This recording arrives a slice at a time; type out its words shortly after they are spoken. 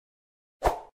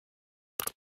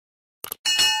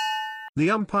The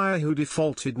umpire who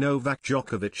defaulted Novak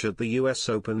Djokovic at the US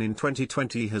Open in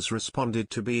 2020 has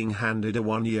responded to being handed a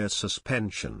one-year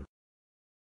suspension.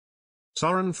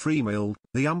 Soren Freemel,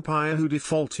 the umpire who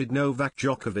defaulted Novak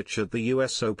Djokovic at the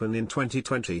US Open in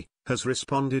 2020, has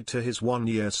responded to his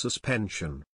one-year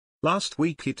suspension. Last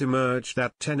week it emerged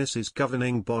that tennis's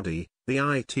governing body, the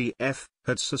ITF,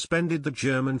 had suspended the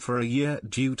German for a year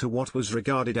due to what was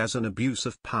regarded as an abuse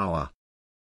of power.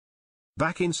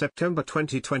 Back in September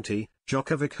 2020,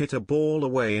 Djokovic hit a ball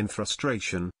away in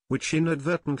frustration, which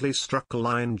inadvertently struck a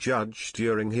line judge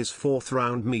during his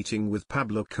fourth-round meeting with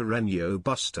Pablo Carreño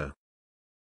Busta.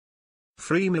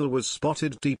 Freemel was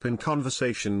spotted deep in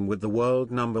conversation with the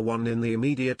world number one in the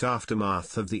immediate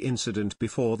aftermath of the incident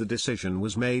before the decision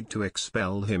was made to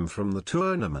expel him from the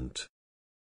tournament.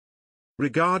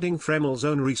 Regarding Fremel's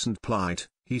own recent plight,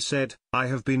 he said, "I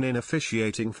have been in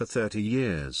officiating for 30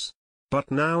 years. But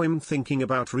now I'm thinking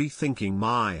about rethinking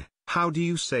my, how do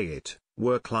you say it,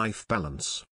 work-life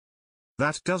balance.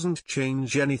 That doesn't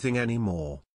change anything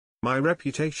anymore. My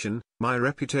reputation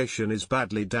is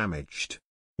badly damaged.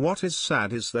 What is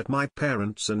sad is that my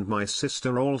parents and my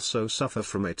sister also suffer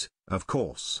from it, of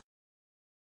course."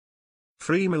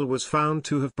 Freemel was found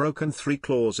to have broken 3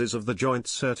 clauses of the Joint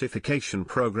Certification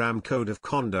Program Code of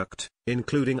Conduct,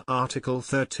 including Article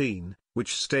 13,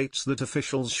 which states that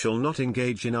officials shall not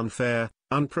engage in unfair,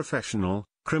 unprofessional,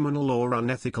 criminal or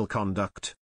unethical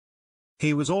conduct.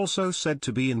 He was also said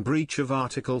to be in breach of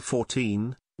Article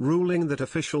 14, ruling that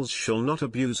officials shall not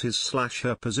abuse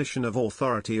his/her position of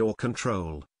authority or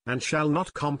control, and shall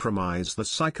not compromise the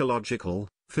psychological,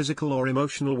 physical or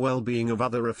emotional well-being of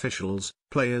other officials,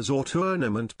 players or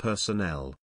tournament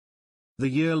personnel. The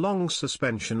year-long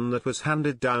suspension that was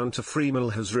handed down to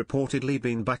Freemel has reportedly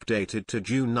been backdated to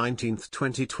June 19,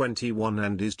 2021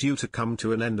 and is due to come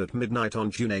to an end at midnight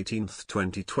on June 18,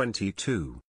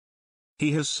 2022.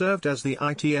 He has served as the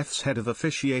ITF's head of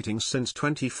officiating since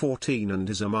 2014 and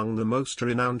is among the most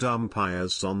renowned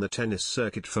umpires on the tennis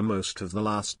circuit for most of the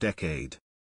last decade.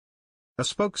 A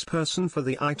spokesperson for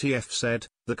the ITF said,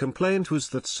 "The complaint was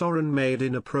that Soren made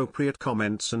inappropriate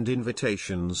comments and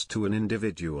invitations to an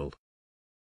individual.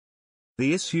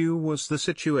 The issue was the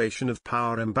situation of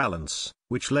power imbalance,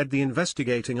 which led the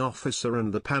investigating officer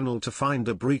and the panel to find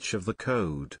a breach of the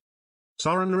code.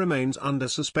 Soren remains under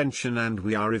suspension and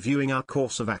we are reviewing our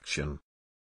course of action."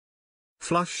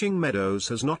 Flushing Meadows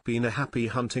has not been a happy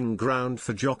hunting ground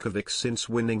for Djokovic since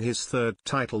winning his third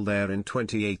title there in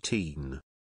 2018.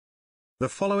 The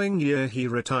following year he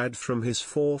retired from his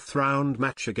fourth-round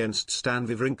match against Stan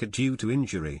Wawrinka due to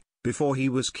injury, before he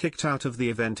was kicked out of the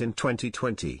event in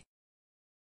 2020.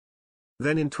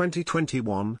 Then in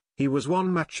 2021, he was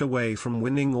one match away from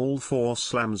winning all 4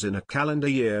 slams in a calendar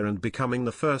year and becoming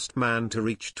the first man to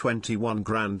reach 21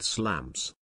 Grand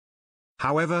Slams.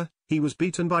 However, he was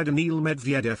beaten by Daniil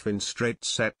Medvedev in straight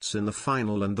sets in the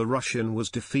final and the Russian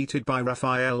was defeated by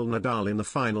Rafael Nadal in the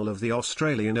final of the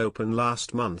Australian Open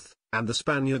last month, and the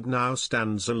Spaniard now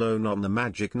stands alone on the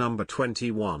magic number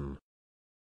 21.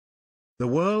 The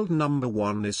world number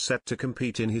one is set to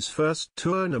compete in his first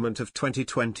tournament of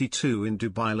 2022 in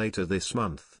Dubai later this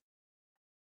month.